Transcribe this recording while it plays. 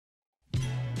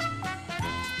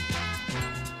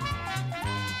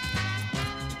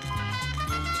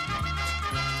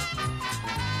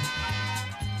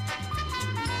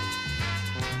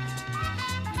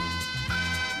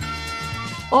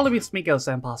All of you, it's Migos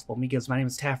and Impossible. Migos, my name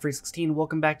is Taff316.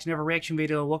 Welcome back to another reaction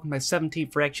video. Welcome to my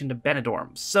 17th reaction to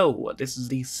Benidorm. So, this is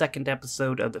the second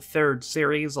episode of the third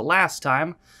series. Last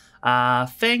time,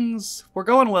 things were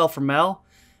going well for Mel,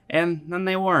 and then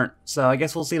they weren't. So, I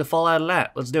guess we'll see the fallout of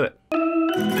that. Let's do it.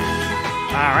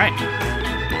 Alright.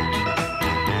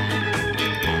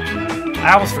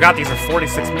 I almost forgot these are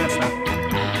 46 minutes now.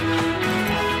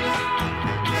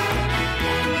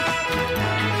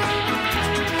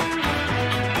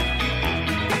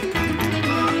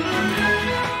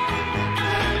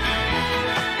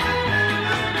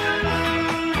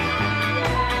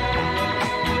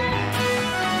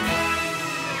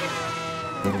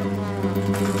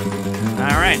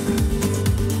 Alright.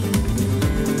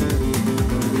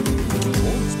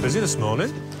 Oh, it's busy this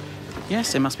morning.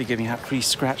 Yes, they must be giving out free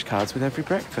scratch cards with every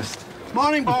breakfast.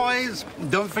 Morning, boys.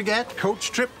 Don't forget,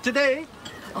 coach trip today.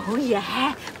 Oh,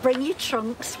 yeah. Bring your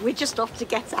trunks. We're just off to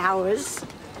get ours.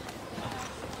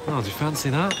 Oh, do you fancy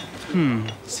that?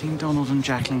 Seen Donald and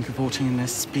Jacqueline cavorting in their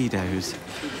Speedos.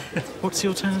 What's the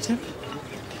alternative?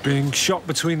 Being shot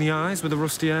between the eyes with a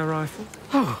rusty air rifle?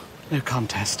 Oh, no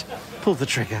contest. Pull the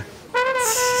trigger.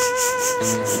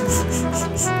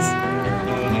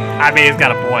 I mean, he's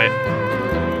got a point.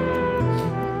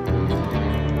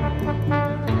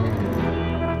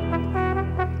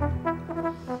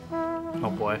 Oh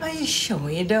boy. Are you sure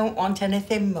you don't want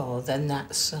anything more than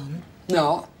that, son?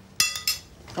 No.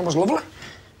 That was lovely.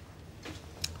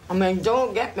 I mean,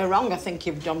 don't get me wrong, I think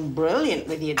you've done brilliant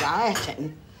with your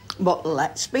dieting. But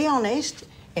let's be honest,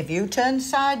 if you turned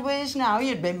sideways now,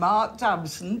 you'd be marked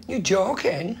absent. You're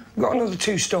joking? Got another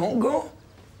 2 stone go.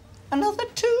 Another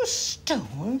 2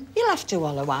 stone? You'll have to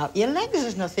hollow out your legs,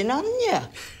 there's nothing on you.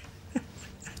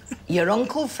 Your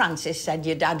Uncle Francis said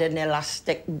you'd had an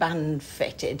elastic band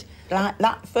fitted, like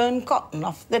that Fern Cotton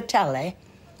off the telly.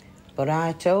 But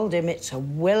I told him it's a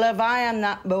will of iron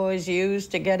that boy's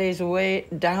used to get his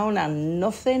weight down and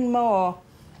nothing more.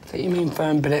 I think you mean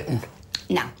Fern Britton.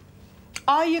 Now,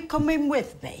 are you coming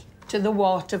with me to the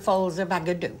waterfalls of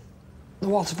Agadoo? The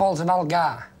waterfalls of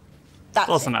Algar. That's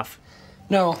Close it. enough.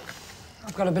 No.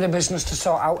 I've got a bit of business to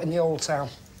sort out in the old town.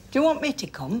 Do you want me to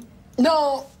come?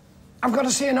 No. I've got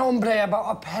to see an hombre about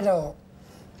a pedo.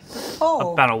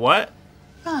 Oh, About a what?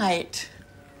 right.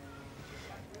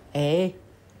 Hey,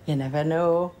 you never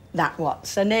know. That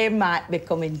what's-her-name might be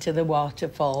coming to the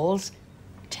waterfalls.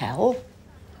 Tell.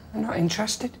 I'm not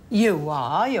interested. You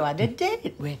are. You had a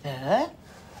date with her.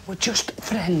 We're just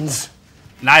friends.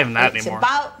 Not even that It's anymore.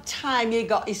 about time you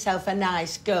got yourself a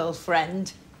nice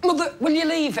girlfriend. Mother, will you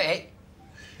leave it?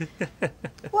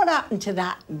 What happened to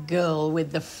that girl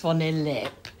with the funny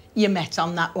lip you met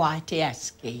on that YTS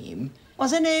scheme?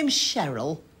 Was her name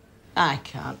Cheryl? I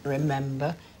can't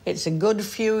remember. It's a good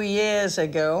few years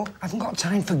ago. I haven't got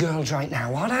time for girls right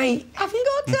now, all right? Haven't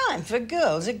got time for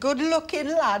girls, a good-looking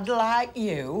lad like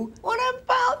you. What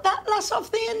about that lass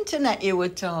off the internet you were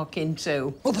talking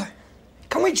to? Mother,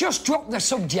 can we just drop the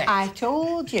subject? I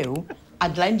told you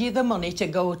I'd lend you the money to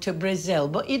go to Brazil,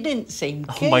 but you didn't seem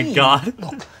keen. Oh my god.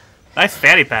 Look, Nice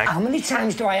fanny pack. how many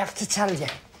times do I have to tell you?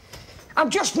 I'm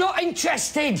just not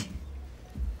interested.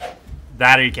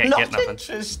 That or you can't Not get nothing.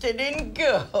 interested in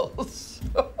girls.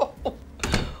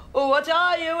 What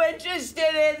are you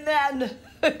interested in then?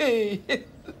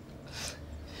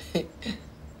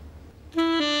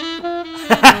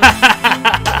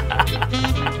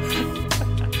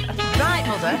 Right,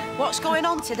 Mother, what's going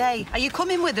on today? Are you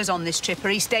coming with us on this trip or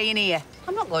are you staying here?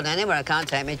 I'm not going anywhere. I can't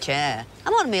take my chair.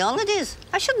 I'm on my holidays.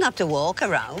 I shouldn't have to walk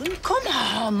around. Come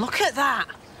on, look at that.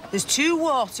 There's 2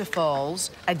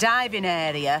 waterfalls, a diving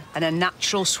area and a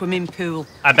natural swimming pool.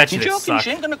 I bet you You're this joking, suck.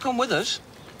 she ain't gonna come with us.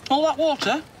 All that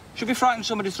water? She'll be frightened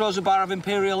somebody throws a bar of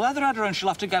Imperial leather at her and she'll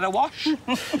have to get a wash.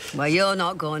 Well, you're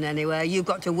not going anywhere. You've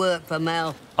got to work for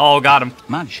Mel. Oh, got him.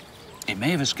 Madge, it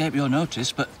may have escaped your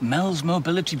notice, but Mel's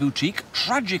mobility boutique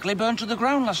tragically burned to the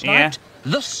ground last Yeah. night,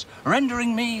 thus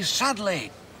rendering me,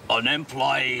 sadly,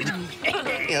 unemployed.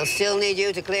 He'll still need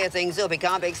you to clear things up. He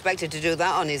can't be expected to do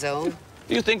that on his own.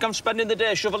 You think I'm spending the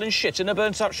day shoveling shit in a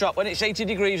burnt-out shop when it's 80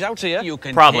 degrees out here? You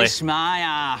can Probably. kiss my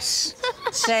ass.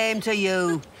 Same to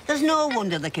you. There's no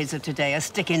wonder the kids of today are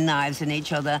sticking knives in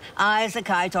each other, high as a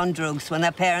kite on drugs when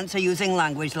their parents are using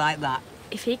language like that.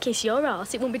 If he kiss your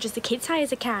arse, it won't be just the kids high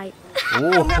as a kite. Can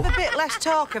we have a bit less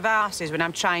talk of arses when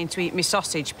I'm trying to eat my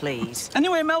sausage, please?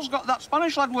 Anyway, Mel's got that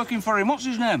Spanish lad working for him. What's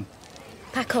his name?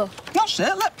 Paco. That's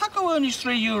it. Let Paco earn his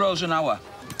 €3 an hour.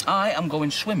 I am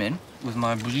going swimming with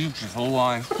my beautiful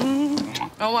wife.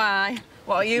 Oh, aye.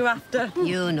 What are you after?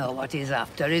 You know what he's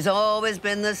after. He's always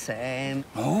been the same.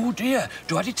 Oh, dear.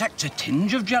 Do I detect a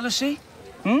tinge of jealousy?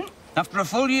 After a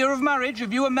full year of marriage,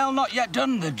 have you and Mel not yet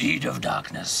done the deed of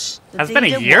darkness? Has it been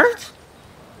a year?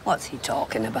 What's he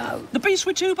talking about? The beast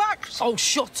with two backs. Oh,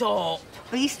 shut up.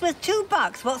 Beast with two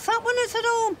backs? What's that when it's at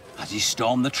home? Has he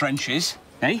stormed the trenches?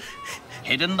 Eh?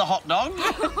 Hidden the hot dog?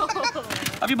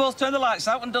 Have you both turned the lights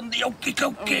out and done the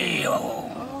okey-dokey?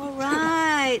 All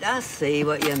right, I see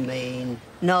what you mean.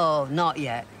 No, not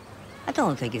yet. I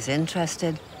don't think he's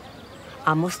interested.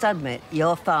 I must admit,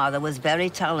 your father was very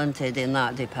talented in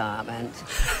that department.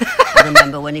 I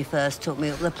remember when he first took me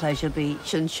up the pleasure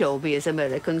beach and showed me his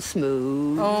American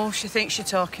smooth. Oh, she thinks you're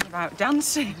talking about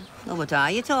dancing. Oh, what are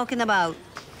you talking about?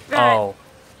 Right. Oh.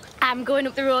 I'm going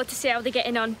up the road to see how they're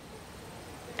getting on.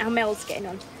 How Mel's getting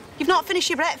on. You've not finished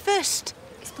your breakfast.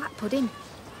 It's black pudding.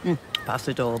 Pass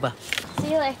it over.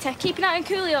 See you later. Keep an eye on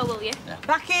Coolio, will you? Yeah.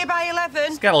 Back here by 11.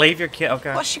 Just gotta leave your kid.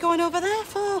 Okay. What's she going over there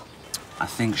for? I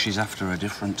think she's after a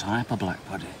different type of black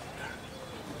pudding.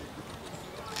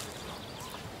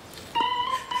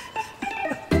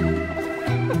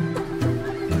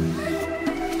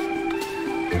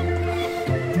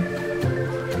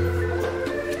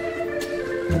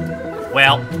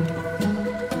 Well.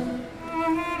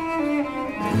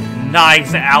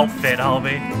 Nice outfit,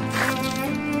 homie.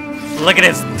 Look at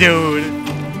this dude.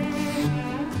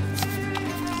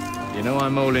 You know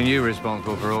I'm holding you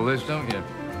responsible for all this, don't you?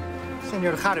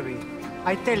 Senor Harvey,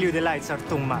 I tell you the lights are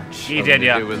too much. He did,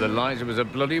 yeah. With the lights, it was a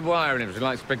bloody wire, and it was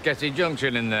like Spaghetti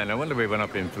Junction in there. No wonder we went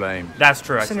up in flames. That's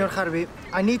true, Senor Harvey,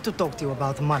 I need to talk to you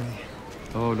about money.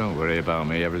 Oh, don't worry about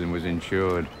me. Everything was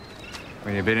insured.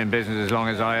 When you've been in business as long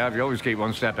as I have, you always keep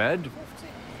one step ahead.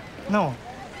 No,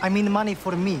 I mean money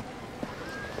for me.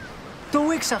 2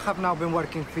 weeks I have now been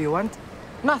working for you and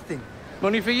nothing.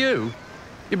 Money for you?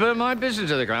 You burned my business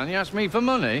to the ground. You asked me for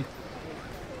money?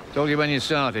 Told you when you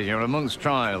started, you're a month's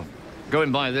trial.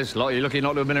 Going by this lot, you're lucky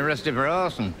not to have been arrested for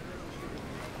arson.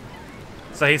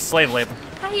 So he's slave labor.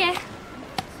 Hiya.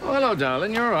 Oh, hello,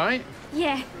 darling. You all right?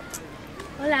 Yeah.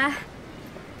 Hola.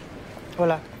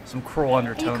 Hola. Some cruel Are you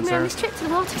undertones coming on there. this trip to the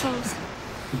waterfalls?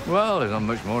 Well, there's not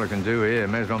much more I can do here.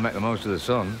 May as well make the most of the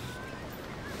sun.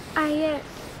 I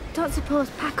don't suppose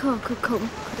Paco could come,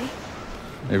 could he?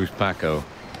 Who's Paco?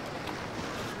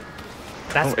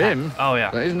 That's him? Oh, yeah.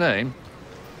 Is that his name?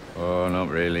 Oh, not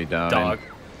really, darling. Dog.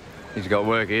 He's got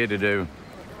work here to do.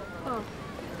 Oh,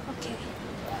 okay.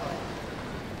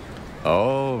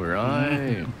 Oh,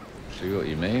 right. See what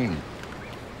you mean.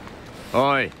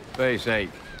 Oi, face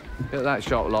sake. Get that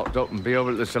shop locked up and be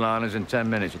over at the Solanas in 10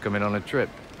 minutes. You're coming on a trip.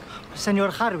 Senor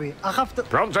Harvey, I have to...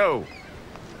 Pronto!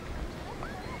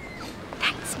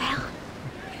 Thanks, Mel.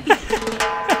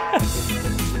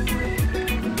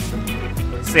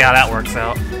 See how that works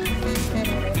out.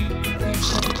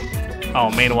 Oh,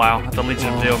 meanwhile, at the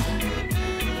Legion of Doom.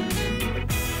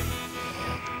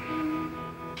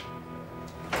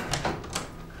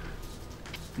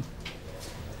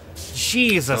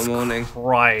 Jesus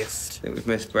Christ. I think we've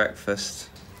missed breakfast.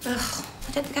 Ugh,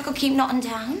 I don't think I could keep nodding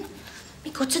down.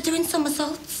 My guts are doing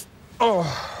somersaults. Oh.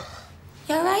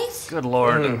 You alright? Good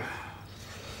lord.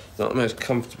 Not the most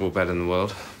comfortable bed in the world.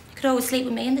 You could always sleep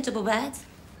with me in the double bed.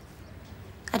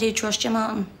 I do trust you,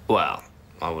 Martin. Well,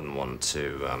 I wouldn't want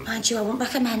to, Mind you, I wouldn't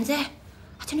recommend it.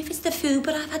 I don't know if it's the food,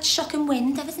 but I've had shocking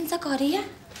wind ever since I got here.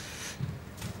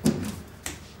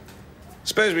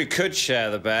 Suppose we could share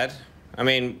the bed. I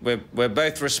mean, we're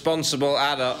both responsible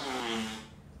adults.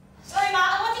 Sorry,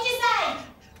 Martin, what did you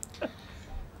say?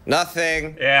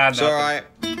 Nothing. Yeah, it's nothing. all right.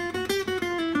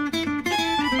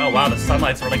 Oh, wow, the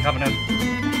sunlight's really coming in.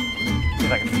 See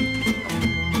if I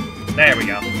can... There we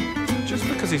go. Just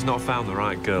because he's not found the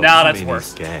right girl. No, doesn't that's mean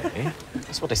worse. he's gay.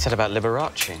 That's what they said about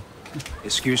Liberace.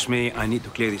 Excuse me, I need to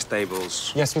clear these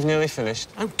tables. Yes, we've nearly finished.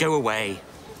 Oh, go away.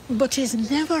 But he's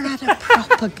never had a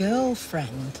proper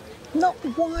girlfriend. Not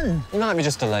one. He might be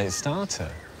just a late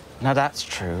starter. No, that's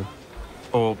true.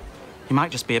 Or he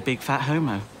might just be a big fat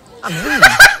homo. I mean,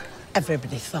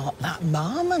 everybody thought that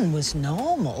barman was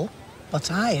normal, but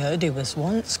I heard he was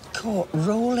once caught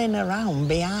rolling around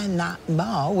behind that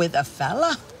bar with a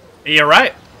fella. You're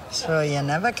right. So you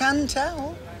never can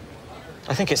tell.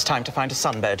 I think it's time to find a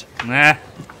sunbed. Nah.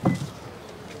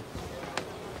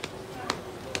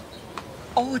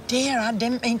 Oh dear, I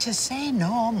didn't mean to say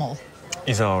normal.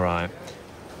 He's all right.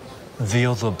 The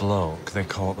other bloke they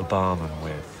caught the barman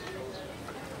with,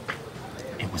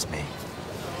 it was me.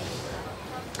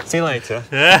 See you later.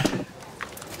 Yeah.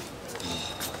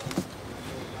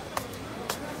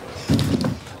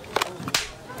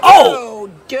 Oh,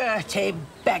 dirty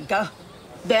beggar.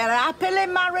 They're a happily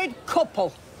married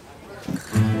couple.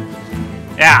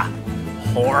 Yeah.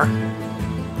 Whore.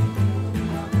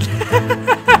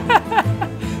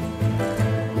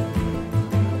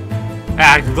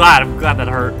 I'm glad that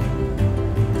hurt.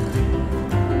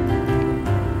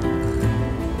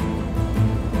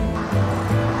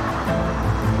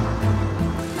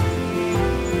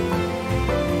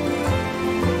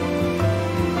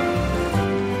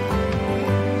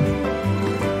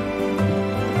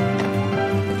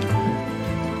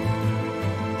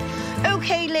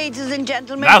 Okay, ladies and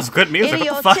gentlemen. That was good music.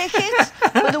 Here are What your the fuck? tickets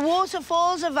for the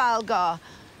Waterfalls of Algar,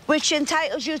 which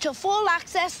entitles you to full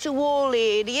access to all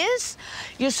areas,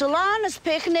 your Solana's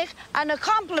picnic, and a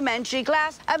complimentary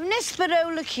glass of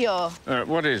Nispero liqueur.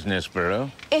 What is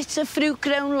Nispero? It's a fruit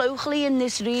grown locally in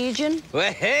this region.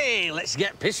 Well, hey, let's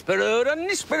get Pispero and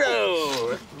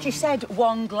Nispero. She said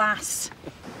one glass.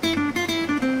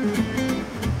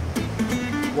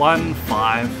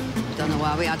 1-5. Don't know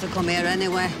why we had to come here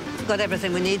anyway. Got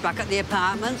everything we need back at the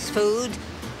apartments. Food,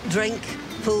 drink,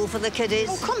 pool for the kiddies.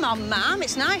 Oh, come on, ma'am.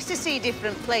 It's nice to see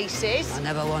different places. I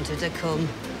never wanted to come.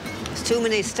 There's too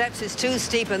many steps, it's too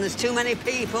steep, and there's too many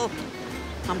people.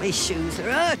 And my shoes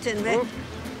are hurting me.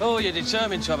 Oh, you're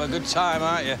determined to have a good time,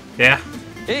 aren't you? Yeah.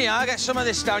 Here, I'll get some of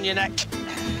this down your neck.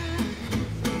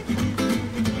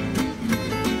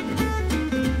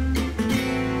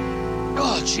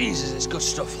 Oh, Jesus, it's good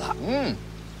stuff, that.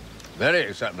 Very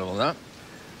acceptable, that.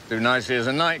 Too nicely as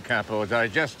a nightcap or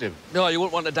digestive. No, you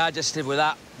wouldn't want a digestive with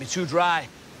that. Be too dry.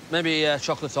 Maybe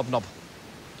chocolate hobnob.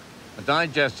 A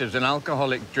digestive's an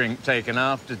alcoholic drink taken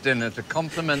after dinner to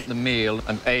complement the meal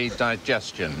and aid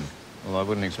digestion. Well, I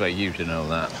wouldn't expect you to know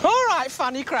that. All right,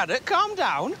 Fanny Craddock, calm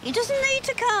down. He doesn't need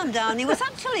to calm down. He was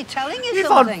actually telling you He's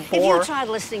on something. If 4. you tried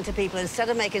listening to people instead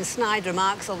of making snide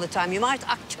remarks all the time, you might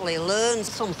actually learn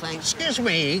something. Excuse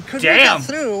me, could we Damn. get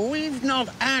through? We've not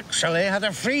actually had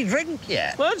a free drink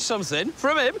yet. Learned something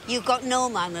from him. You've got no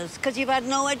manners because you've had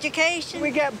no education.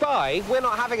 We get by, we're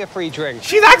not having a free drink.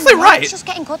 She's actually right. It's just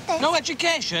getting good there. No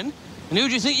education? And who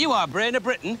do you think you are, Brain of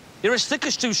Britain? You're as thick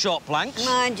as 2 short planks.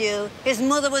 Mind you, his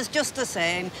mother was just the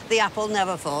same. The apple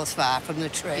never falls far from the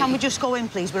tree. Can we just go in,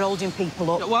 please? We're holding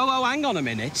people up. Whoa, hang on a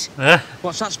minute.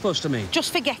 What's that supposed to mean?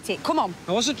 Just forget it. Come on.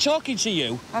 I wasn't talking to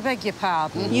you. I beg your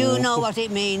pardon. You know what it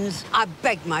means. I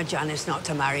beg my Janice not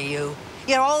to marry you.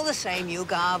 You're all the same, you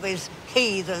Garveys.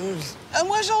 Heathens. And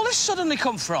where's all this suddenly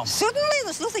come from? Suddenly?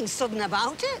 There's nothing sudden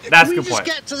about it. That's a Can we good just point.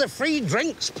 get to the free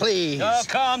drinks, please? Oh,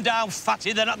 calm down,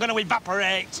 fatty. They're not going to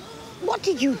evaporate. What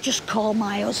did you just call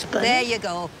my husband? There you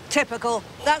go. Typical.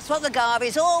 That's what the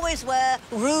Garveys always wear.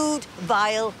 Rude,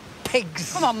 vile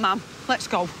pigs. Come on, ma'am. Let's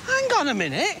go. Hang on a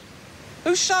minute.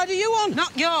 Whose side are you on?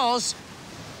 Not yours.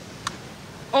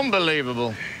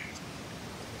 Unbelievable.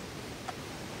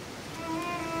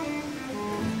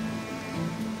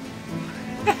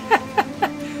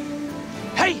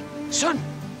 Hey, son.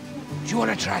 Do you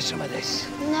want to try some of this?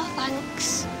 No,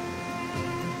 thanks.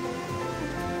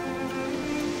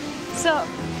 So,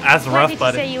 That's where rough, did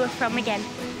buddy. you say you were from again?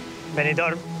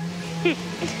 Benidorm.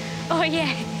 Oh,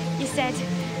 yeah, you said.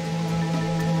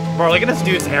 Bro, look at this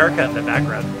dude's haircut in the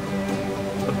background.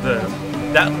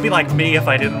 That would be like me if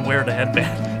I didn't wear the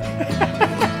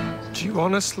headband. Do you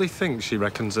honestly think she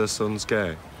reckons her son's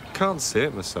gay? Can't see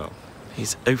it myself.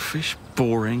 He's oafish,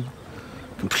 boring,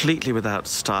 completely without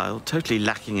style, totally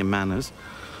lacking in manners.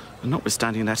 And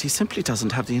notwithstanding that, he simply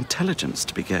doesn't have the intelligence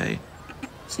to be gay.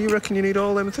 So you reckon you need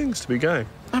all them things to be gay?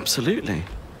 Absolutely.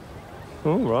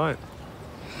 All right.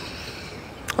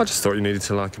 I just thought you needed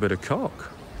to like a bit of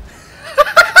cock.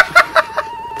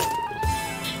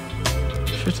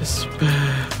 Should have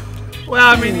spare.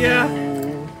 Well, I mean, yeah.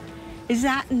 Is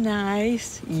that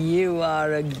nice? You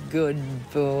are a good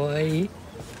boy.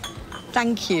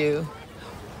 Thank you.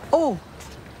 Oh,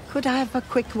 could I have a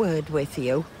quick word with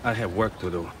you? I have work to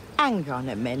do. Hang on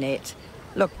a minute.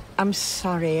 Look, I'm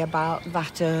sorry about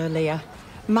that earlier.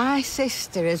 My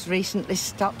sister has recently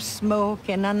stopped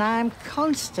smoking and I'm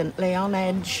constantly on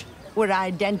edge. We're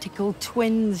identical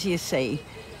twins, you see.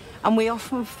 And we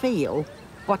often feel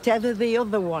whatever the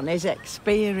other one is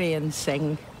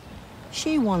experiencing.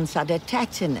 She once had a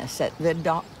tetanus at the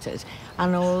doctor's,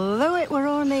 and although it were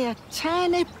only a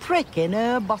tiny prick in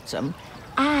her bottom,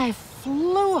 I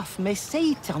flew off my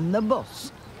seat on the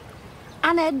bus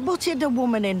and had butted a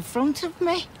woman in front of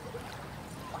me.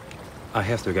 I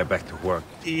have to get back to work.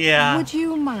 Yeah. Would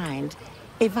you mind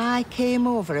if I came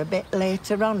over a bit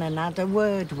later on and had a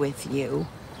word with you?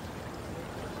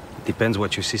 Depends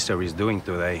what your sister is doing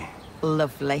today.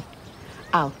 Lovely.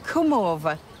 I'll come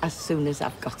over as soon as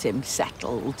I've got him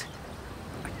settled.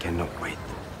 I cannot wait.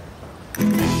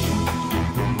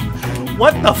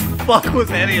 What the fuck was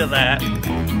any of that?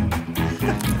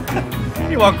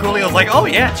 Meanwhile, Coolio's like, oh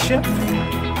yeah, chip.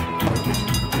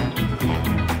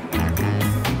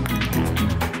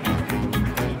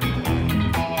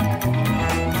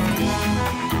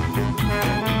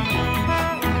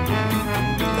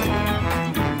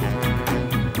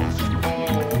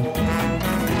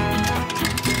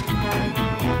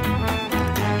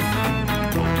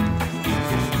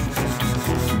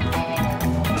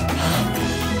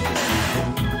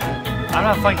 I'm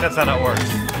not thinking that's how that works.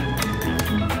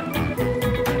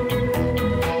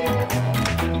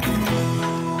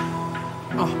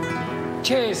 Oh,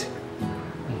 cheers.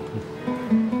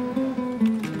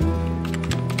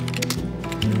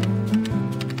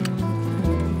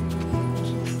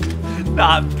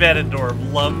 Not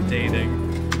Benidorm, love dating.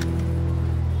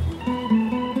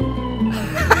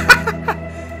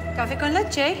 Café con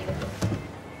leche?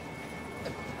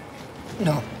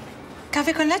 No.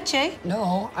 Café con leche?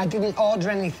 No, I didn't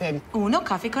order anything. Uno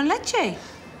café con leche.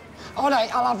 All right,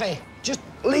 I'll have it. Just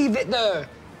leave it there.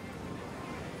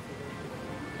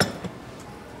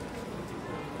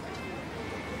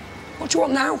 What do you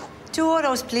want now? 2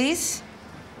 euros, please.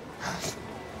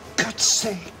 God's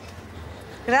sake.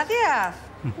 Gracias.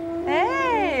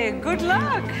 Hey, good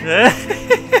luck.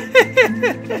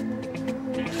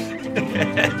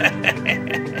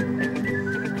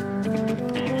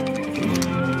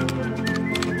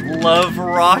 Love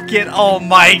rocket. Oh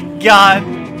my god.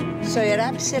 So you're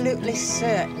absolutely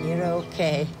certain you're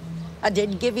okay? I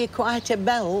did give you quite a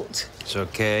belt. It's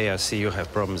okay. I see you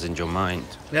have problems in your mind.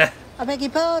 Yeah. I beg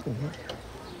your pardon?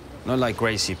 Not like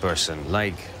crazy person,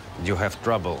 like you have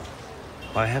trouble.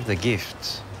 I have the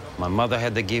gift. My mother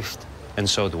had the gift, and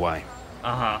so do I.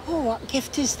 Uh-huh. Oh, what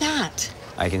gift is that?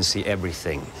 I can see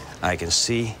everything. I can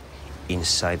see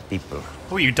inside people.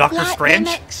 Who are you, Dr. Like Strange?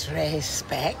 them X-ray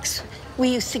specs we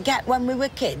used to get when we were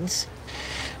kids?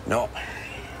 No.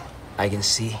 I can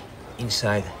see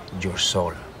inside your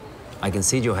soul. I can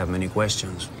see you have many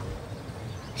questions.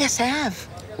 Yes, I have.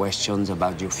 Questions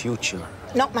about your future.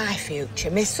 Not my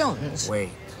future, my son's.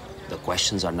 Wait, the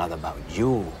questions are not about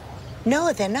you.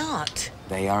 No, they're not.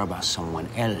 They are about someone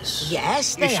else.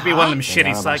 Yes, they are. You should be one of them They shitty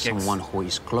are about psychics. someone who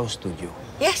is close to you.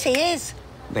 Yes, he is.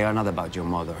 They are not about your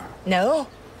mother. No.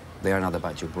 They are not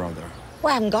about your brother.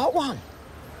 We haven't got one.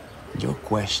 Your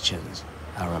questions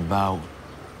are about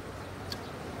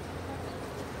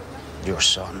your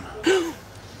son.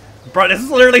 Bro, this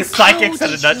is literally psychics How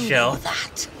in a did you nutshell. know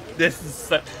that? This is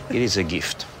so... It is a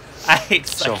gift. I hate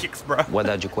psychics, bro. What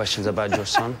are your questions about your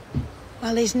son?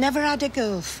 Well, he's never had a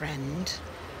girlfriend.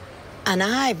 And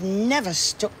I've never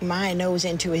stuck my nose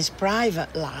into his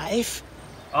private life.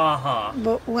 Uh-huh.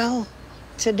 But, well,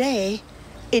 today,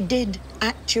 he did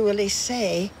actually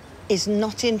say he's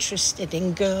not interested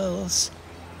in girls.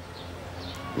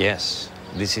 Yes,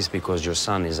 this is because your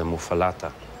son is a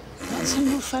muffalata. What's a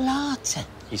muffalata?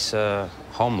 He's a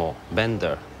homo,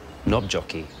 bender, knob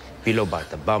jockey, pillow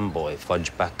biter, bumboy,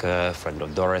 fudge packer, friend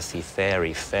of Dorothy,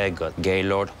 fairy, faggot,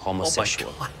 gaylord,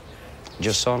 homosexual. Oh my God.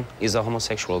 Your son is a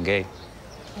homosexual gay.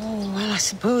 Oh, well, I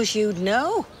suppose you'd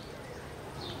know.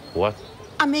 What?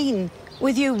 I mean,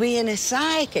 with you being a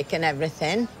psychic and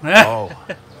everything. Oh,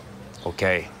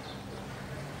 okay.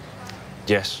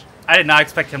 Yes. I did not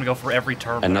expect him to go for every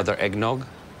term. Another eggnog?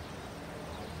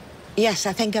 Yes,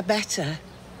 I think I better.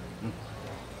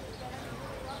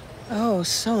 Oh,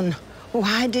 son,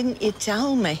 why didn't you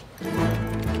tell me?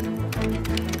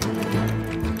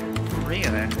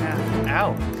 3.5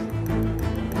 hours.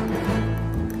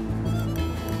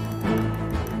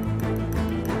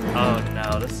 Oh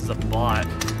no, this is a bot.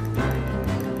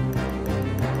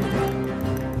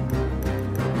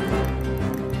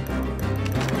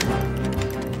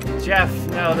 Jeff,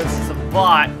 no, this is a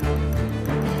bot.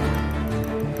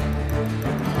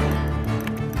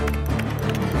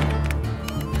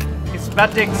 He's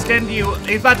about to extend you.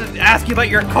 He's about to ask you about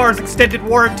your car's extended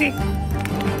warranty.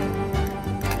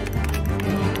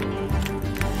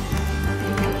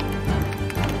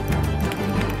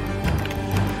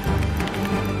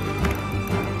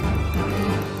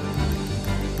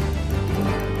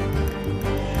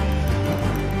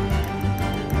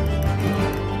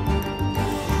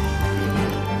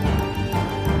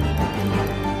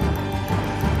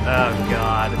 Oh,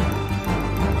 God.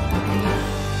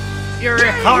 Your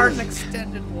car's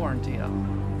extended warranty. Oh.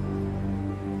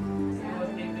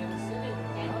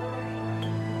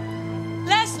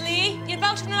 Leslie, you're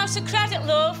about to run out of credit,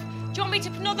 love. Do you want me to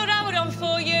put another hour on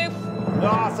for you?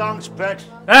 No, thanks, Pet.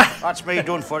 That's me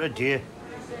done for the day.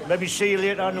 Maybe see you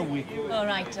later in the week. All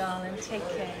right, darling. Take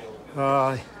care.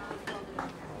 Aye.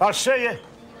 I'll see you.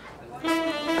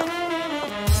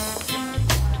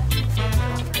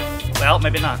 Well,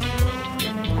 maybe not.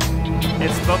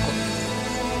 It spoke.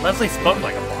 Leslie spoke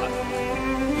like a bot.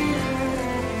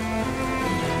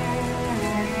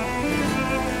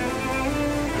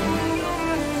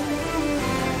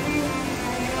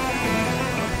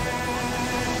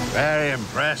 Very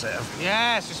impressive.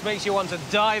 Yes, just makes you want to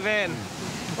dive in.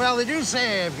 Well, they do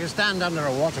say if you stand under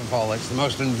a waterfall, it's the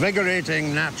most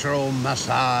invigorating natural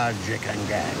massage you can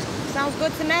get. Sounds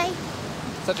good to me.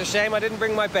 Such a shame I didn't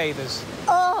bring my bathers.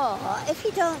 Or, if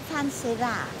you don't fancy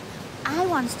that, I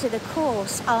once did a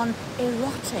course on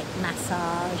erotic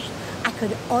massage. I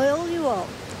could oil you up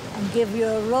and give you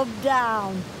a rub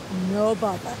down. No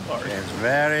bother. She's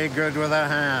very good with her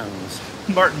hands.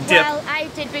 Martin dip. Well, I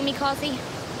did bring me coffee.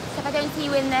 So if I don't see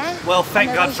you in there... Well,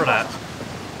 thank God for that.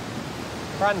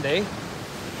 Brandy?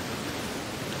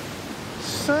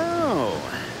 So,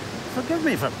 forgive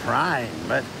me for prying,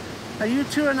 but are you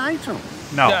two an item?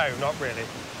 No. No, not really.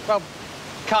 Well,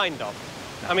 kind of.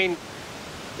 I mean,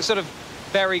 we're sort of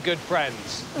very good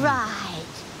friends. Right.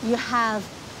 You have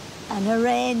an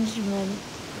arrangement.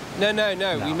 No.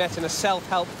 We met in a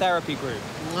self-help therapy group.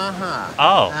 Uh-huh.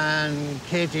 Oh. And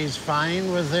Katie's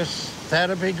fine with this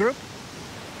therapy group?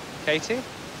 Katie?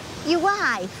 Your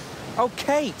wife? Oh,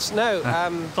 Kate. No,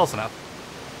 Close enough.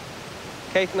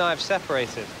 Kate and I have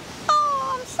separated.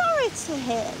 Oh, I'm sorry to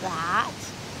hear that.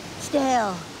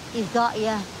 Still, you've got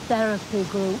your therapy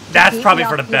group. That's Keep probably you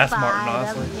for the best, Martin,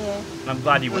 occupied, honestly. haven't you? And I'm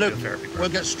glad you went Look, to a therapy group. we'll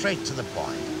get straight to the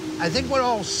point. I think we're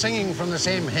all singing from the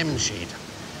same hymn sheet.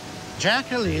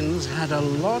 Jacqueline's had a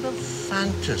lot of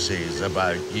fantasies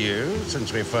about you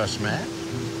since we first met.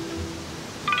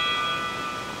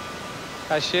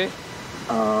 Has she?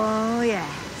 Oh,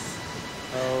 yes.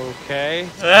 Okay.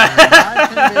 I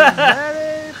can be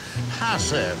very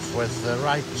passive with the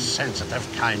right sensitive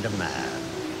kind of man.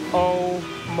 Oh,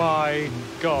 my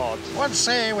God. What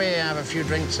say we have a few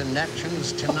drinks and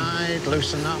Neptunes tonight,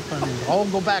 loosen up, and all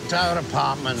go back to our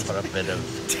apartment for a bit of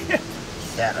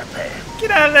therapy.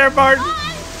 Get out of there, Martin. What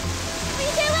are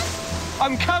you doing?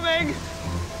 I'm coming.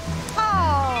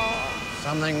 Oh.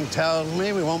 Something tells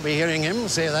me we won't be hearing him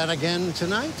say that again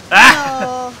tonight.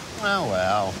 No.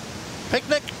 Well.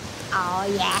 Picnic? Oh,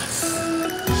 yes.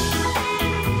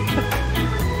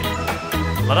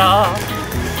 Ta-da!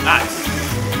 Nice.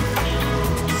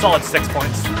 Solid 6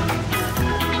 points.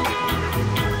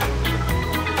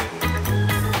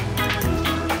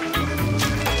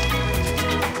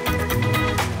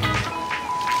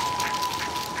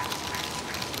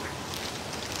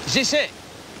 Is this it?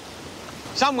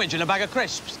 Sandwich and a bag of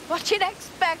crisps? What you'd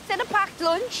expect at a packed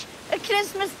lunch, a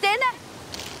Christmas dinner.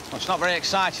 Well, it's not very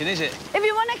exciting, is it? If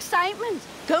you want excitement,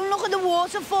 go and look at the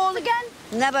waterfall again.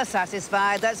 Never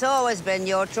satisfied. That's always been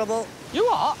your trouble. You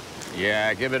what?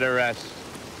 Yeah, give it a rest.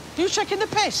 You taking the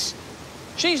piss?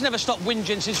 She's never stopped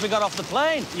whinging since we got off the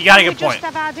plane. You got a good We point.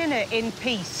 just have our dinner in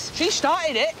peace. She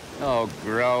started it. Oh,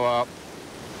 grow up.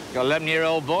 Got an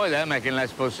 11-year-old boy there making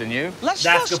less fuss than you. Let's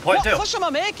That's fuss. a good point, What too. fuss am I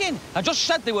making? I just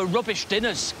said they were rubbish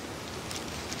dinners.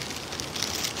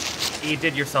 You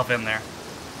did yourself in there.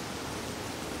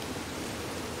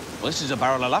 Well, this is a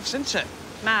barrel of laughs, isn't it?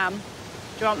 Ma'am,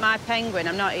 do you want my penguin?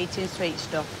 I'm not eating sweet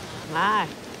stuff. Aye,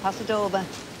 pass it over.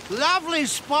 Lovely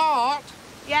spot.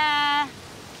 Yeah.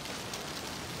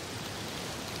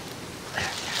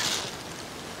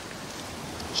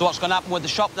 So what's going to happen with the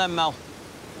shop then, Mel?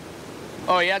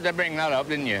 Oh, you had to bring that up,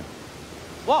 didn't you?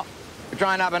 What? We're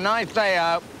trying to have a nice day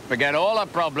out. Forget all our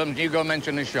problems, you go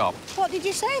mention the shop. What did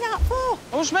you say that for?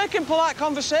 I was making polite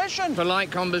conversation.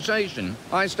 Polite conversation?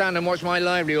 I stand and watch my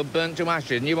livelihood burnt to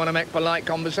ashes and you want to make polite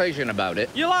conversation about it?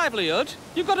 Your livelihood?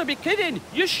 You've got to be kidding.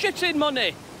 You're shitting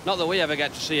money. Not that we ever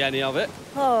get to see any of it.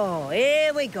 Oh,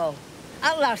 here we go.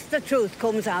 At last the truth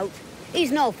comes out.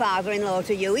 He's no father-in-law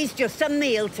to you. He's just a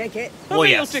meal ticket. A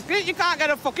meal ticket? You can't get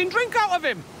a fucking drink out of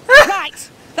him. Right,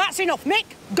 that's enough, Mick.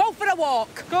 Go for a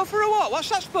walk. Go for a walk? What's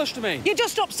that supposed to mean? You're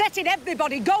just upsetting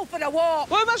everybody. Go for a walk.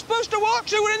 Where am I supposed to walk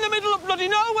to? We're in the middle of bloody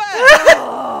nowhere.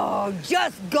 Oh,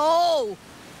 just go.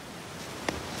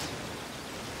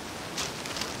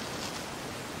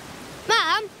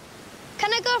 Mum,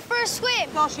 can I go for a swim?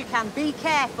 Of course you can. Be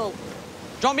careful. Do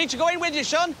you want me to go in with you,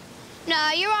 son? No,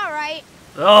 you're all right.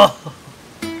 Oh,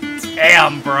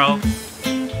 damn, bro.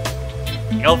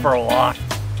 Go for a walk.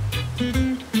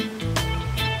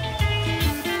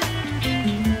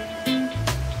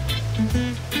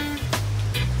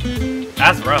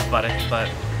 That's rough, buddy, but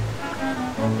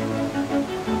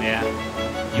yeah,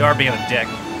 you are being a dick.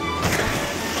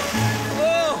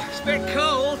 Oh, it's a bit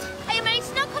cold. Are your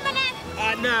mates not coming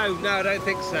in? No, I don't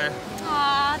think so.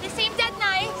 Aw, they seem dead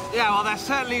nice. Yeah, well, they're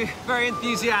certainly very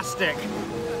enthusiastic.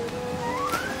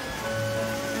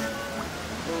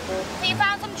 Have you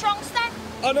found some trunks then?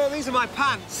 Oh, no, these are my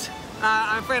pants.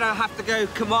 I'm afraid I'll have to go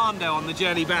commando on the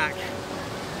journey back.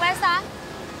 Where's that?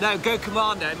 No, go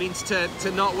commando. It means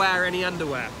to not wear any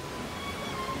underwear.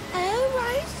 Oh,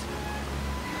 right.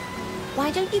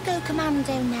 Why don't you go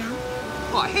commando now?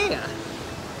 What, here?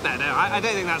 No, I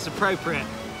don't think that's appropriate.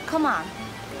 Come on.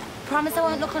 Promise I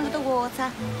won't look under the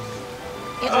water.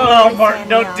 It'll Oh, really Martin, turn me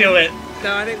don't on. do it.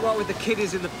 No, I think what with the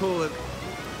kiddies in the pool and...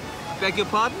 Beg your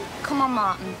pardon? Come on,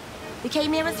 Martin. We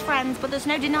came here as friends, but there's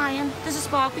no denying there's a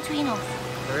spark between us.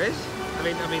 There is? I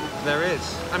mean, there is.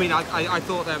 I mean, I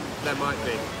thought there might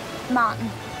be. Martin,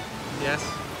 Yes?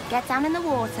 get down in the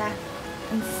water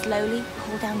and slowly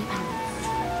pull down your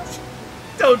pants.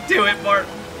 Don't do it, Martin.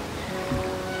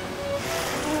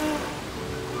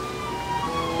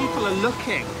 People are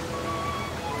looking.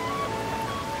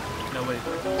 Nobody.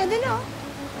 No, they're not.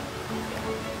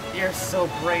 You're so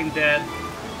brain dead.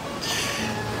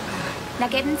 Now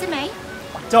get into me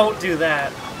Don't do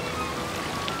that.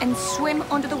 and swim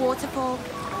under the waterfall.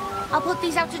 I'll put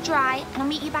these out to dry and I'll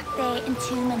meet you back there in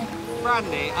 2 minutes.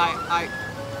 Brandy,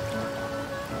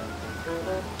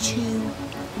 2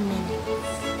 minutes.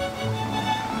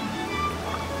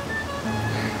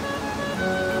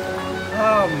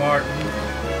 Oh, Martin.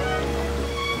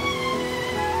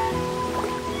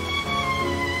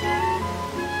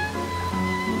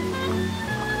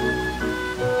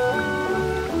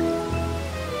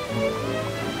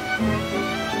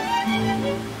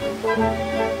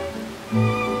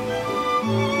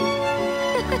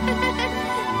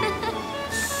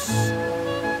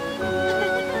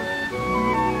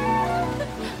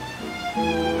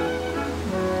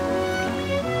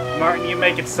 Martin, you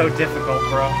make it so difficult,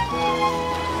 bro.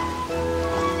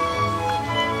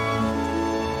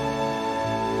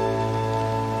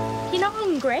 You're not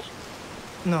hungry?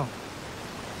 No.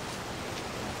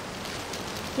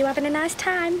 You having a nice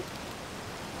time?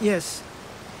 Yes.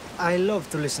 I love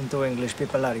to listen to English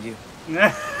people argue.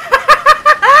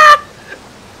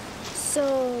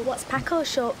 So, what's Paco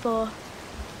short for?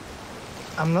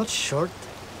 I'm not short.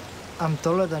 I'm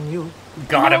taller than you.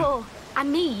 Got him. No, I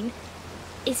mean,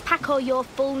 is Paco your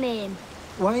full name?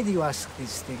 Why do you ask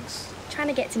these things? Trying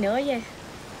to get to know you.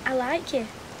 I like you.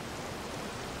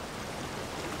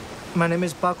 My name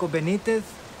is Paco Benitez.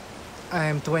 I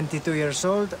am 22 years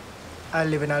old. I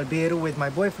live in Albiru with my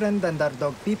boyfriend and our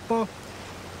dog Pippo.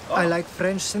 I like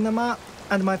French cinema,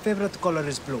 and my favorite color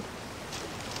is blue.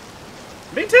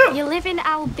 Me too. You live in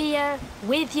Albia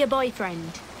with your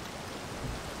boyfriend.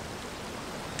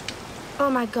 Oh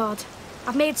my god.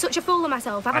 I've made such a fool of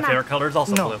myself, haven't My favorite color is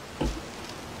also blue.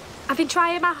 I've been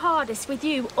trying my hardest with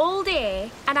you all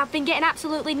day, and I've been getting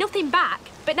absolutely nothing back,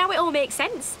 but now it all makes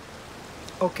sense.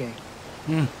 Okay.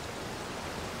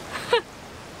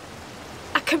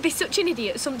 I can be such an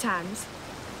idiot sometimes.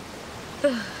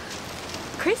 Ugh.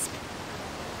 Crisp?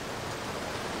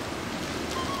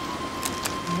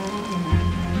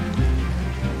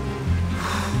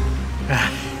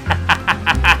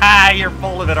 You're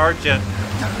full of it, aren't you?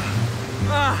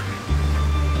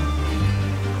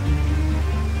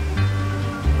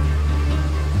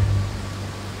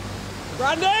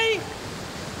 Brandy?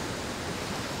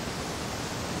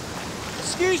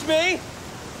 Excuse me?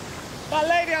 That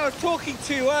lady I was talking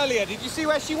to earlier, did you see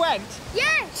where she went?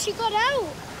 Yeah, she got out.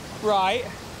 Right.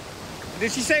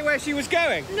 Did she say where she was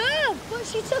going? No, but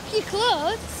she took your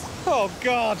clothes. Oh,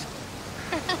 God.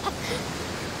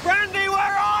 Brandy,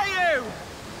 where are you?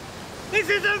 This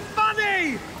isn't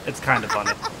funny! It's kind of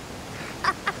funny.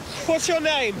 What's your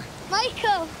name?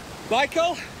 Michael.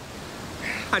 Michael?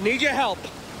 I need your help.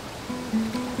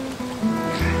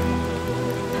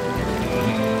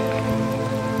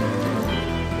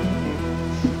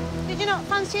 Did you not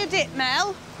fancy a dip,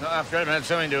 Mel? Not after I've had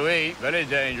something to eat. Very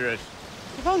dangerous.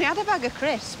 You've only had a bag of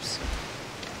crisps.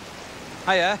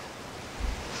 Hiya.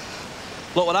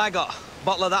 Look what I got.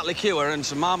 Bottle of that liqueur and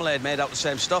some marmalade made out of the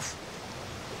same stuff.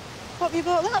 What have you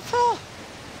bought that for?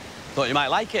 Thought you might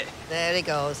like it. There he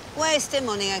goes. Wasting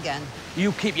money again.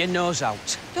 You keep your nose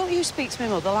out. Don't you speak to my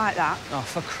mother like that. Oh,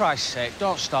 for Christ's sake,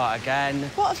 don't start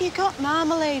again. What have you got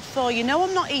marmalade for? You know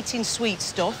I'm not eating sweet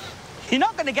stuff. You're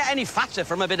not going to get any fatter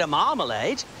from a bit of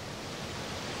marmalade.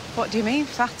 What do you mean,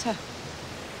 fatter?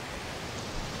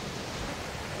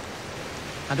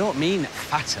 I don't mean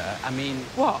fatter, I mean...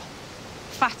 What?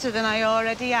 Fatter than I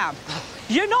already am?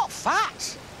 You're not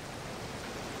fat.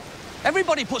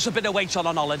 Everybody puts a bit of weight on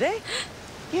holiday.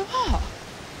 You what?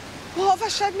 What have I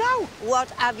said now? What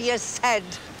have you said?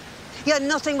 You're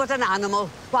nothing but an animal.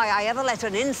 Why I ever let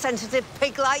an insensitive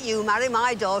pig like you marry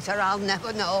my daughter, I'll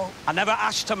never know. I never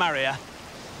asked to marry her.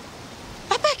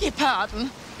 I beg your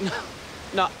pardon?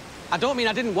 No, I don't mean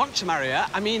I didn't want to marry her.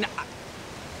 I mean...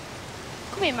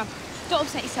 Come here, Mum. Don't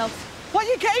upset yourself. What are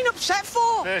you getting upset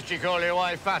for? First you call your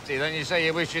wife fatty, then you say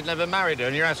you wish you'd never married her,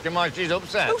 and you're asking why she's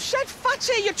upset. Who said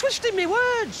fatty? You're twisting me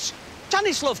words.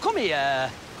 Janice, love, come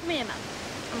here. Come here, Mum.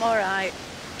 I'm all right.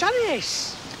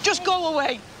 Janice, just go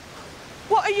away.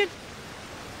 What are you...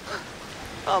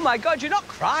 Oh, my God, you're not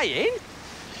crying.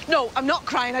 No, I'm not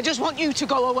crying. I just want you to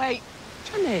go away.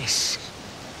 Janice.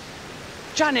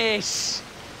 Janice.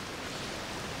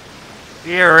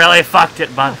 You really fucked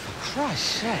it, bud. Oh, for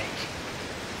Christ's sake.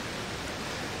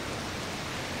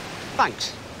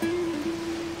 Thanks.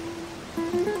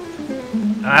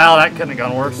 Well, that couldn't have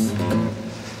gone worse.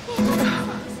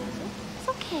 It's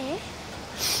okay.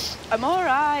 I'm all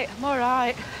right. I'm all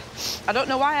right. I don't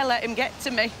know why I let him get to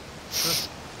me.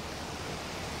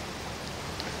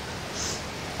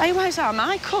 Hey, where's our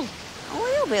Michael? Oh,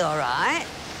 he'll be all right.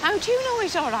 How do you know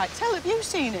he's all right? Tell, have you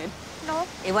seen him? No.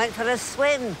 He went for a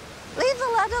swim. Leave the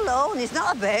lad alone. He's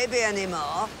not a baby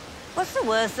anymore. What's the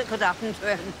worst that could happen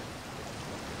to him?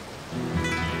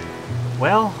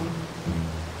 Well...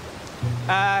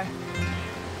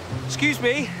 excuse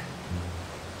me.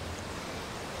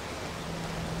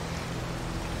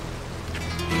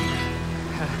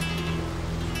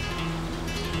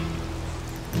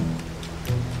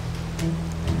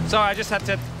 Sorry, I just had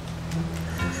to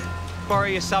borrow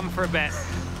your son for a bit.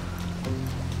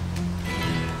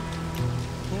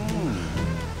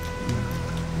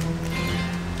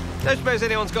 Don't suppose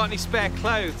anyone's got any spare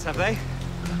clothes, have they?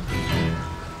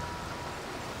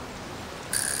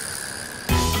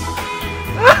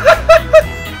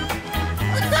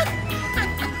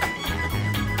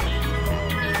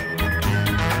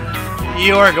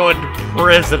 You are going to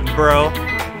prison, bro.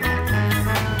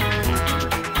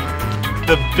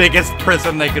 The biggest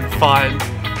prison they could find.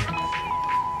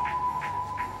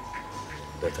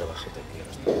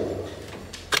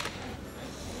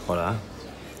 Hola.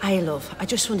 Hi, love. I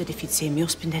just wondered if you'd seen my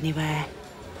husband anywhere.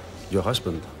 Your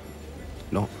husband?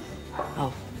 No.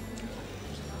 Oh.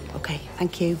 OK,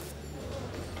 thank you.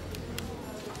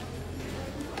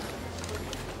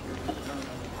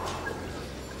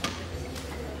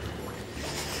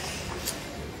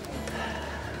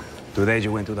 Today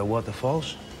you went to the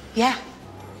waterfalls? Yeah.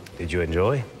 Did you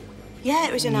enjoy? Yeah,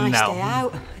 it was a nice No. day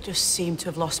out. I just seemed to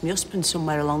have lost my husband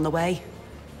somewhere along the way.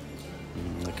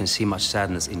 I can see much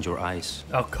sadness in your eyes.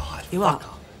 Oh, God. You what?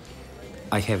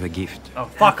 I have a gift. Oh,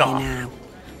 fuck Happy off. now.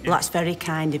 Well, that's very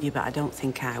kind of you, but I don't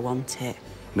think I want it.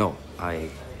 No, I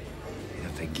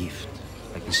have a gift.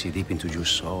 I can see deep into your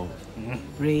soul.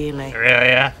 Really? Really,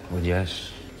 yeah? Well,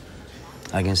 yes.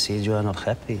 I can see you are not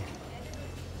happy.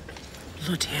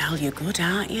 Bloody hell, you're good,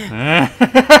 aren't you?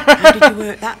 How did you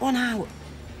work that one out?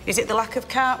 Is it the lack of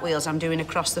cartwheels I'm doing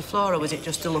across the floor, or was it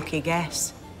just a lucky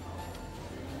guess?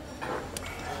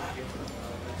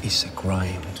 It's a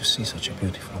crime to see such a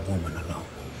beautiful woman alone.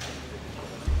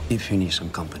 If you need some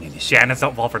company this Janice,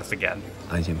 don't fall for this again.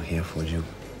 I am here for you.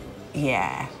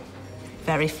 Yeah.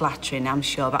 Very flattering, I'm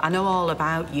sure, but I know all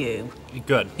about you.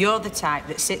 Good. You're the type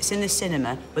that sits in the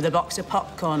cinema with a box of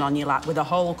popcorn on your lap with a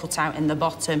hole cut out in the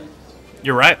bottom.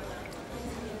 You're right.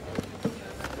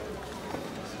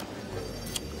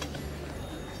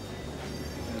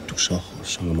 Tus ojos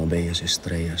son como bellas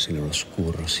estrellas en el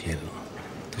oscuro cielo.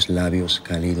 Tus labios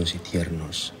cálidos y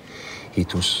tiernos. Y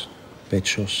tus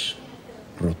pechos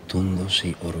rotundos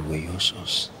y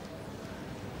orgullosos.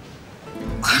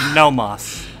 No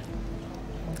mas.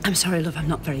 I'm sorry, love, I'm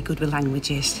not very good with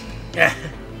languages. Yeah.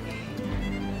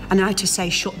 I know how to say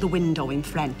shut the window in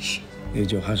French.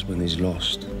 If your husband is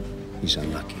lost, he's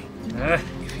unlucky.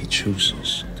 If he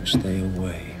chooses to stay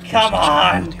away from Come such a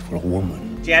on. beautiful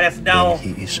woman, Janice, no.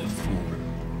 then he is a fool.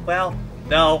 Well,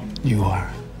 no. You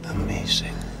are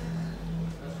amazing.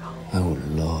 I would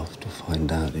love to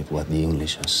find out if what the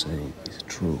English are saying is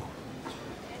true.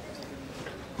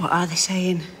 What are they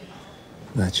saying?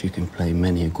 That you can play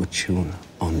many a good tune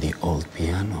on the old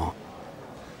piano.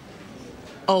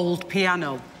 Old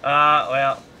piano.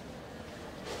 Well.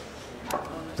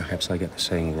 Perhaps I get the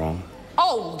saying wrong.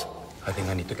 Old? I think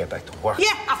I need to get back to work.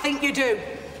 Yeah, I think you do.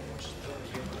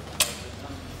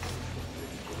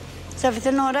 Is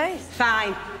everything all right?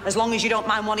 Fine, as long as you don't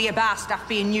mind one of your bar staff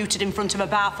being neutered in front of a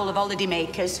bar full of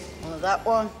holidaymakers. Well, that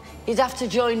one. You'd have to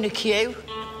join the queue.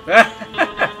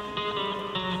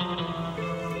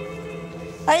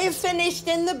 Are you finished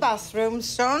in the bathroom,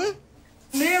 son?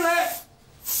 Nearly.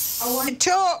 I want to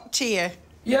talk to you.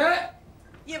 Yeah?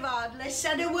 You've hardly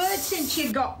said a word since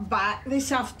you got back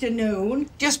this afternoon.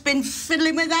 Just been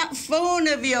fiddling with that phone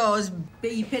of yours,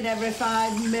 beeping every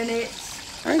 5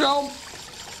 minutes. Hang on.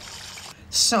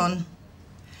 Son,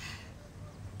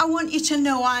 I want you to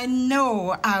know I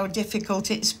know how difficult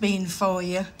it's been for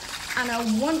you. And I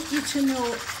want you to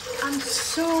know I'm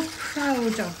so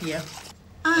proud of you.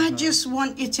 I just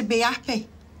want you to be happy.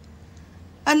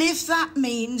 And if that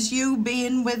means you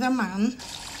being with a man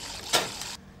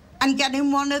and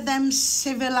getting one of them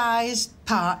civilised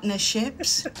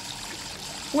partnerships,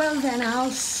 well, then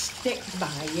I'll stick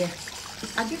by you.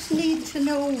 I just need to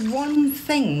know one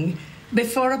thing.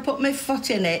 before I put my foot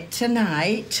in it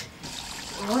tonight.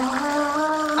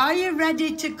 Are you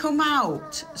ready to come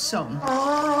out, son?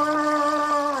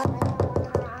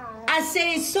 I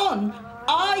say, son,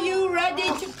 are you ready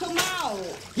to come out?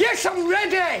 Yes, I'm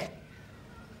ready!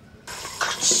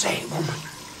 God's sake, woman.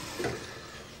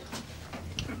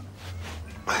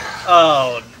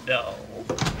 Oh, no.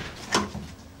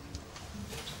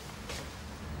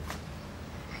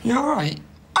 You all right?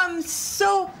 I'm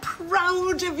so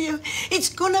proud of you. It's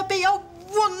gonna be a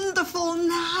wonderful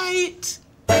night.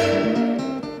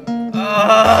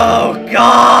 Oh,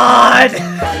 God!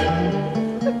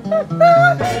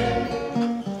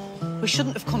 We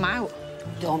shouldn't have come out.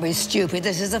 Don't be stupid.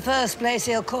 This is the first place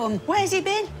he'll come. Where's he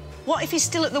been? What if he's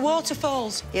still at the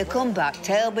waterfalls? He'll come back,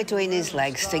 tail between his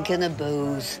legs, stinking of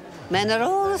booze. Men are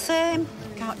all the same.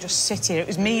 Can't just sit here. It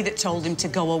was me that told him to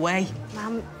go away.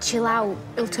 Mum, chill out.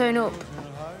 He'll turn up.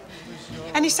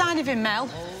 Any sign of him, Mel?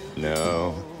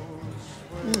 No.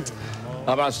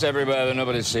 I've asked everywhere, but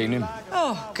nobody's seen him.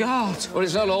 Oh, God. Well,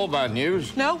 it's not all bad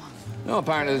news. No? No,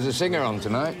 apparently there's a singer on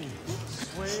tonight.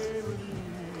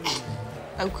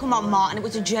 Oh, come on, Martin, it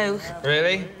was a joke.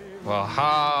 Really? Well,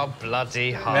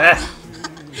 bloody hard.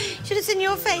 Should have seen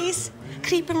your face.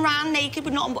 Creeping round naked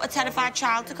with nothing but a terrified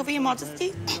child to cover your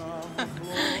modesty.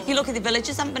 You look at the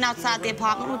villagers haven't been outside the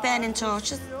apartment with burning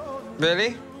torches.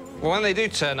 Really? Well, when they do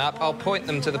turn up, I'll point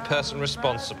them to the person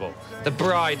responsible. The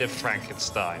bride of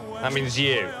Frankenstein. That means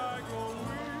you.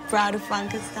 Bride of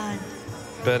Frankenstein.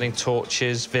 Burning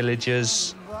torches,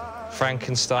 villagers,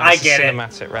 Frankenstein. I It's get a it.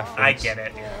 cinematic reference. I get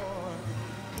it.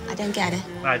 I don't get it.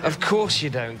 Of course you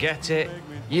don't get it.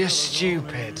 You're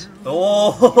stupid.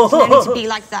 Oh. There's no need to be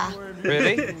like that.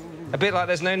 Really? A bit like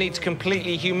there's no need to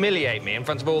completely humiliate me in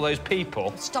front of all those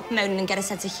people. Stop moaning and get a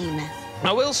sense of humour.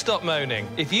 I will stop moaning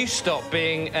if you stop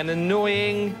being an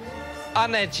annoying,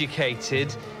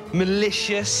 uneducated,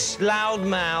 malicious,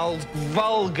 loud-mouthed,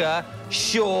 vulgar,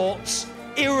 short,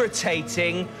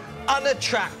 irritating,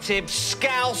 unattractive,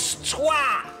 scouse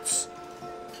twat.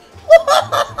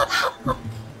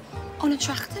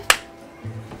 Unattractive?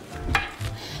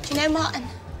 Do you know, Martin?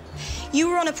 You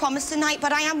were on a promise tonight,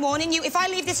 but I am warning you, if I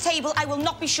leave this table, I will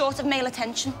not be short of male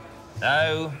attention.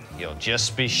 No, you'll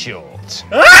just be short.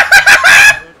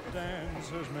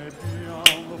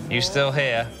 You still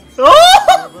here?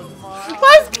 Oh!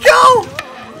 Let's go!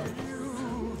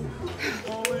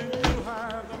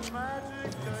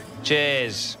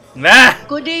 Cheers.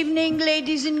 Good evening,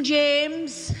 ladies and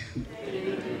James.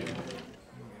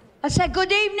 I said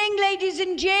good evening, ladies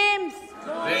and James.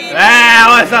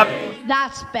 What's up?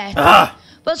 That's better.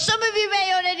 Well, some of you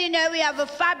may already know we have a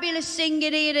fabulous singer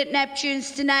here at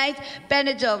Neptune's tonight,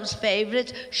 Benidorm's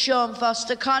favourite, Sean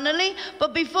Foster Connolly.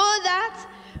 But before that,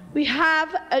 we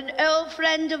have an old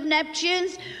friend of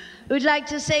Neptune's who'd like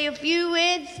to say a few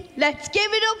words. Let's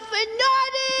give it up for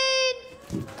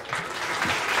Nodin!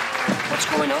 What's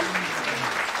going on?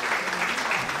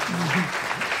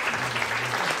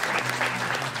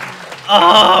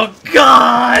 Oh,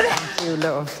 God! Thank you,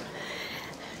 love.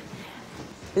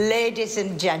 Ladies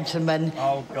and gentlemen,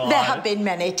 oh, God. There have been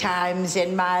many times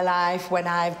in my life when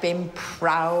I've been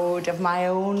proud of my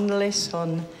only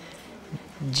son,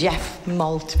 Jeff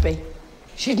Maltby.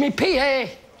 She's me PA.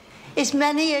 His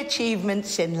many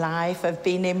achievements in life have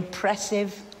been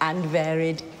impressive and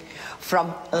varied.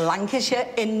 From Lancashire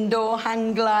indoor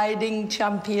hang gliding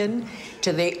champion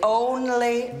to the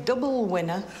only double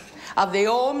winner of the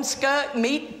Ormskirk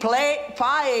meat plate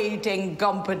pie eating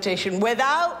competition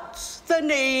without the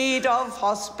need of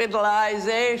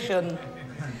hospitalisation.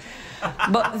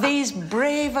 But these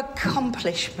brave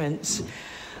accomplishments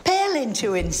pale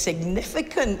into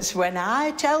insignificance when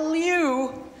I tell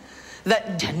you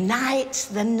that tonight's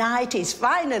the night he's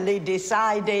finally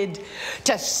decided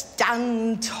to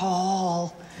stand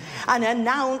tall and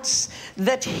announce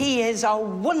that he is a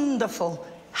wonderful,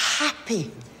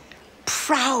 happy,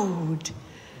 proud,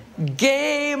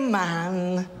 gay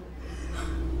man.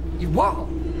 You what?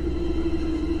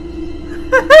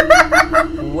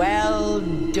 Well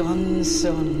done,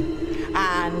 son.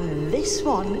 And this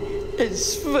one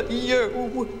is for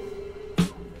you.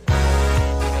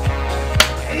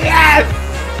 Yes!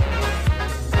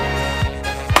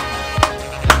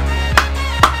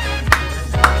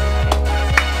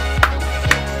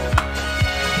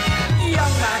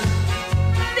 Young man,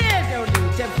 there's no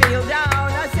need to feel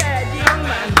down. I said, young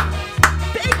man,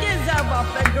 pick yourself off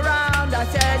the ground. I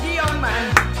said, young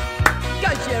man,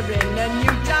 'cause you're in a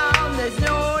new town. There's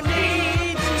no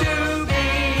need to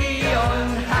be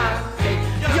unhappy.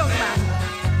 Young man,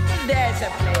 there's a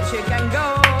place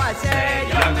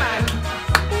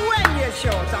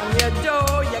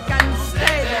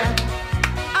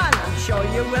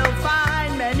you will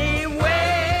find many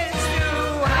ways to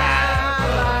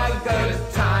have a good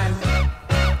time.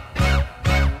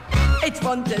 It's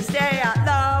fun to stay at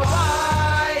the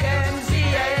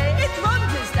YMCA. It's fun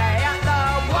to stay at the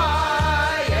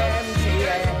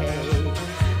YMCA.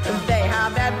 They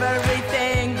have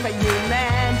everything for you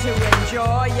men to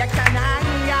enjoy. You can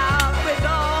hang out with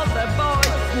all the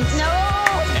boys. No!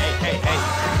 Hey.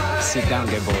 Sit down,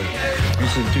 gay boy.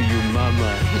 Listen to you,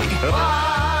 mama.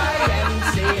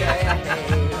 YMCA.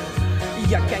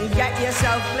 You can get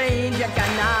yourself clean. You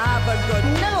can have a good...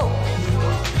 No!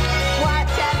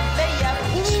 Whatever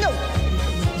you... No!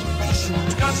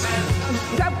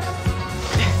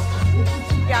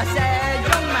 I said,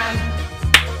 young man.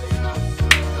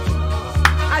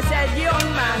 I said, young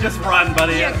man. Just run,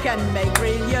 buddy. You can make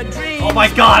real your dreams. Oh my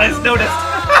God, it's noticed.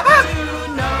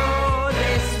 You know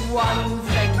this one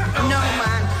thing. No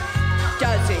man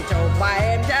does it all by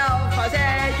himself. I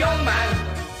said, young man,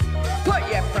 put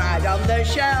your pride on the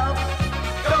shelf.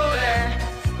 Go there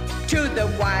to the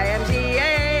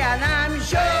YMCA, and I'm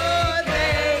sure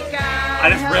they can. I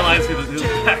just realized who the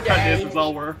background dancers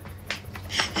all were.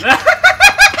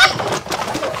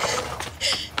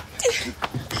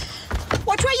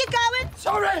 Watch where you're going.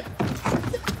 Sorry.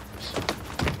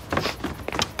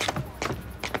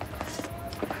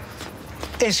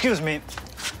 Excuse me.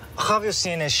 Have you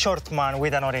seen a short man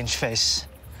with an orange face?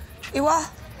 You are?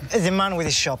 The man with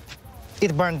the shop.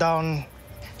 It burned down.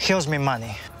 He owes me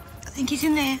money. I think he's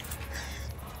in there.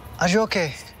 Are you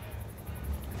okay?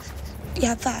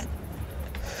 Yeah, fine.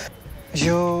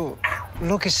 You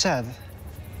look sad.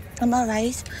 I'm all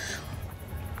right.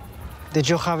 Did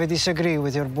you have a disagree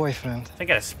with your boyfriend? I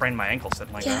think I just sprained my ankle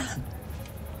sitting like that.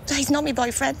 He's not my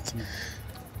boyfriend.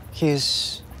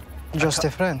 He's just a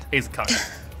friend. He's a cunt.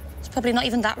 He's probably not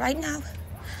even that right now.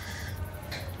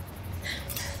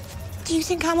 Do you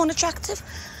think I'm unattractive?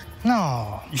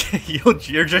 No.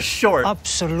 You're just short.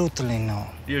 Absolutely no.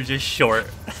 You're just short.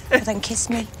 Well, then kiss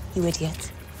me, you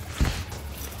idiot.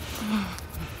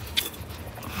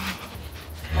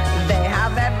 They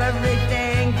have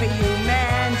everything for you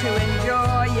men to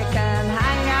enjoy. You can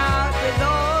hang out with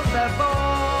all the boys.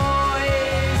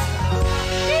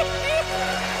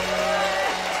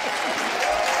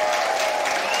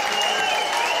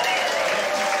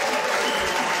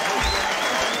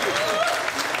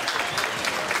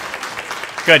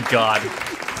 Good God.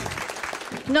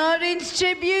 Norrin's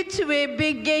tribute to a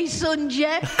big gay son,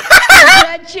 Jeff.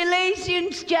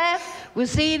 Congratulations, Jeff. We'll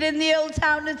see you in the old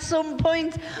town at some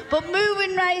point. But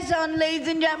moving right on, ladies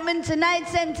and gentlemen,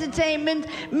 tonight's entertainment,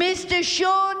 Mr.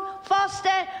 Sean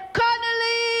Foster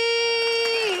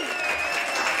Connolly!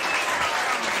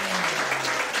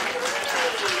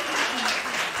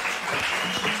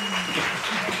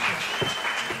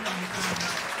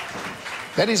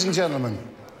 Ladies and gentlemen,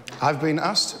 I've been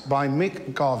asked by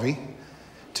Mick Garvey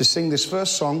to sing this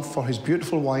first song for his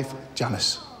beautiful wife,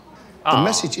 Janice. The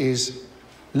message is,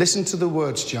 listen to the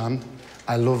words, Jan.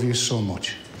 I love you so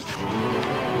much.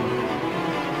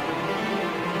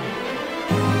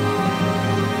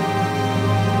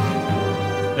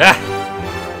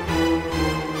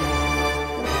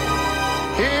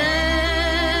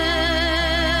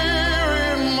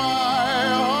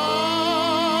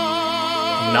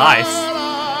 Nice.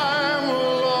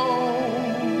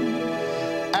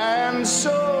 And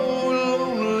so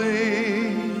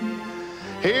lonely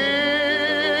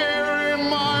here in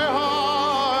my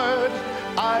heart,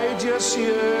 I just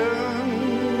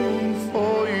yearn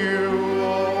for you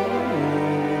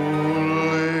only.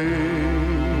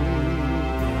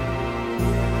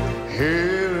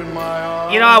 Here in my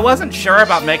heart. You know, I wasn't sure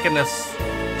about making this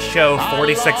show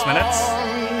 46 minutes,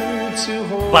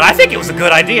 but I think it was a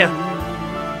good idea.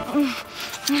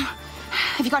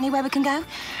 Have you got anywhere we can go?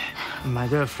 My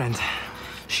girlfriend.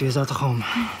 She is at home.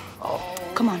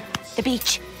 Come on, the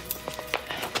beach.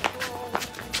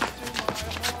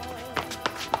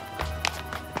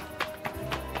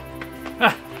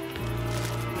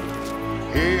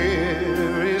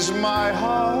 Here is my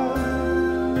heart,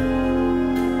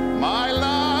 my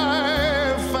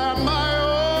life and my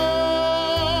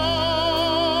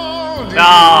own.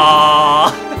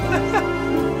 Aww.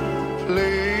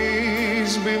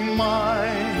 Please be mine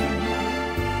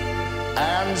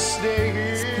and stay here.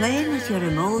 Playing with your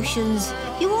emotions.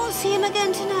 You won't see him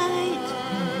again tonight.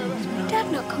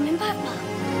 Dad not coming back, Mum.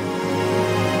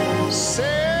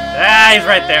 Ah, he's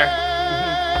right there.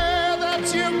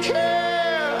 That you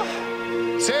care.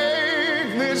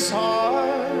 Take this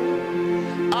heart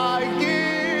I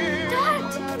give.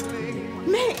 Dad!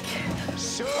 Mick!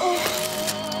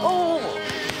 Oh.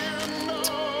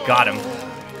 Got him.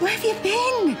 Where have you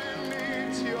been?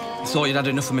 thought you'd had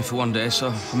enough of me for one day,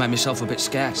 so I made myself a bit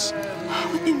scarce.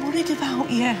 We've been worried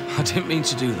about you. I didn't mean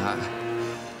to do that.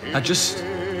 I just... You're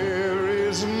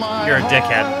a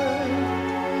dickhead.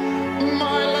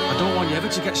 I don't want you ever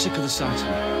to get sick of the sight of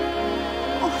me.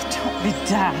 Oh, don't be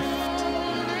daft.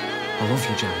 I love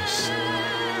you, Janice.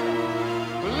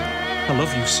 I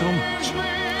love you so much.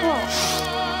 Oh.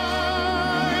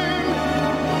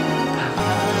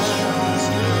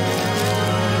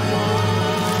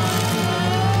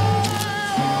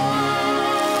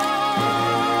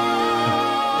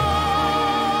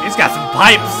 He's got some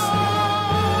pipes.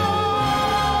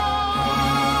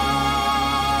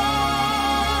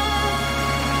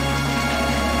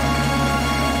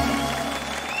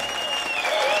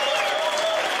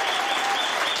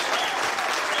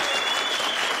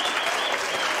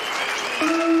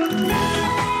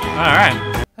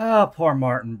 Alright. Oh, poor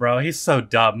Martin, bro. He's so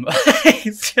dumb.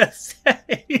 he's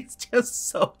just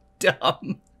so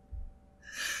dumb.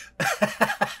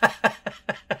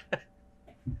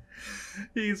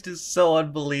 He's just so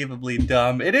unbelievably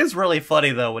dumb. It is really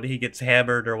funny, though, when he gets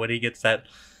hammered or when he gets that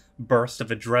burst of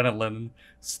adrenaline and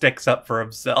sticks up for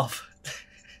himself.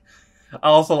 I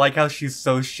also like how she's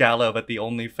so shallow, but the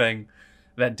only thing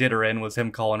that did her in was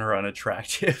him calling her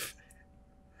unattractive.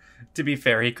 To be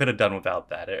fair, he could have done without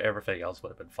that. Everything else would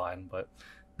have been fine, but...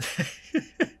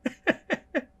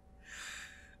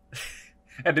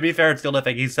 And to be fair, it's still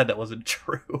nothing he said that wasn't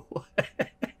true.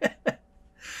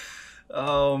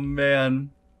 Oh,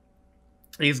 man.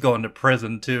 He's going to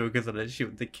prison, too, because of that shit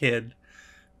with the kid.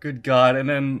 Good God. And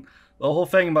then the whole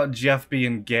thing about Jeff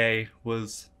being gay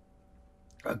was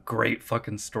a great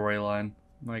fucking storyline.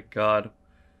 My God.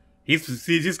 He's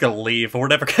just gonna leave. We're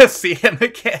never gonna see him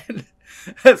again.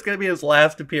 That's gonna be his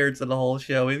last appearance in the whole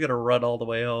show. He's gonna run all the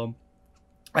way home.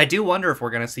 I do wonder if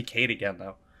we're gonna see Kate again,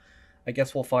 though. I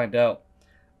guess we'll find out.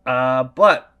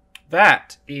 But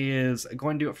that is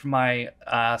going to do it for my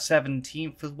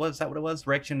 17th. Was that what it was?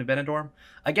 Reaction to Benidorm.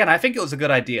 Again, I think it was a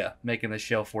good idea making this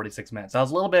show 46 minutes. I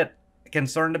was a little bit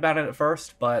concerned about it at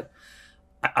first, but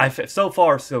so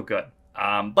far so good.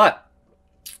 But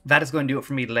that is going to do it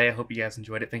for me today. I hope you guys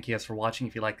enjoyed it. Thank you guys for watching.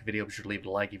 If you liked the video, be sure to leave it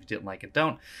a like. If you didn't like it,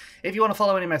 don't. If you want to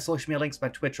follow any of my social media links, my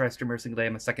Twitch, where I stream every single day,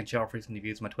 my second channel for recent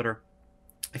reviews, my Twitter.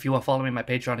 If you want to follow me on my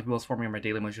Patreon, if you want to support me on my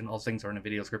daily motion, all things are in the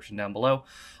video description down below.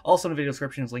 Also in the video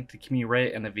description is linked to Community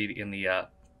Ray and the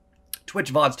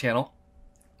Twitch VODs channel.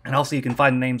 And also you can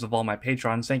find the names of all my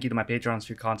patrons. Thank you to my patrons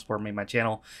for your constant support me my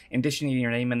channel. In addition to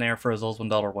your name in there for as low as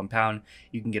 $1 or £1,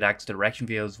 you can get access to the reaction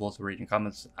videos as well as reading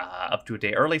comments up to a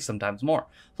day early, sometimes more.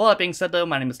 With all that being said though,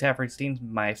 my name is Taff16,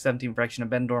 my 17th reaction of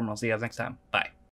Benidorm, and I'll see you guys next time. Bye.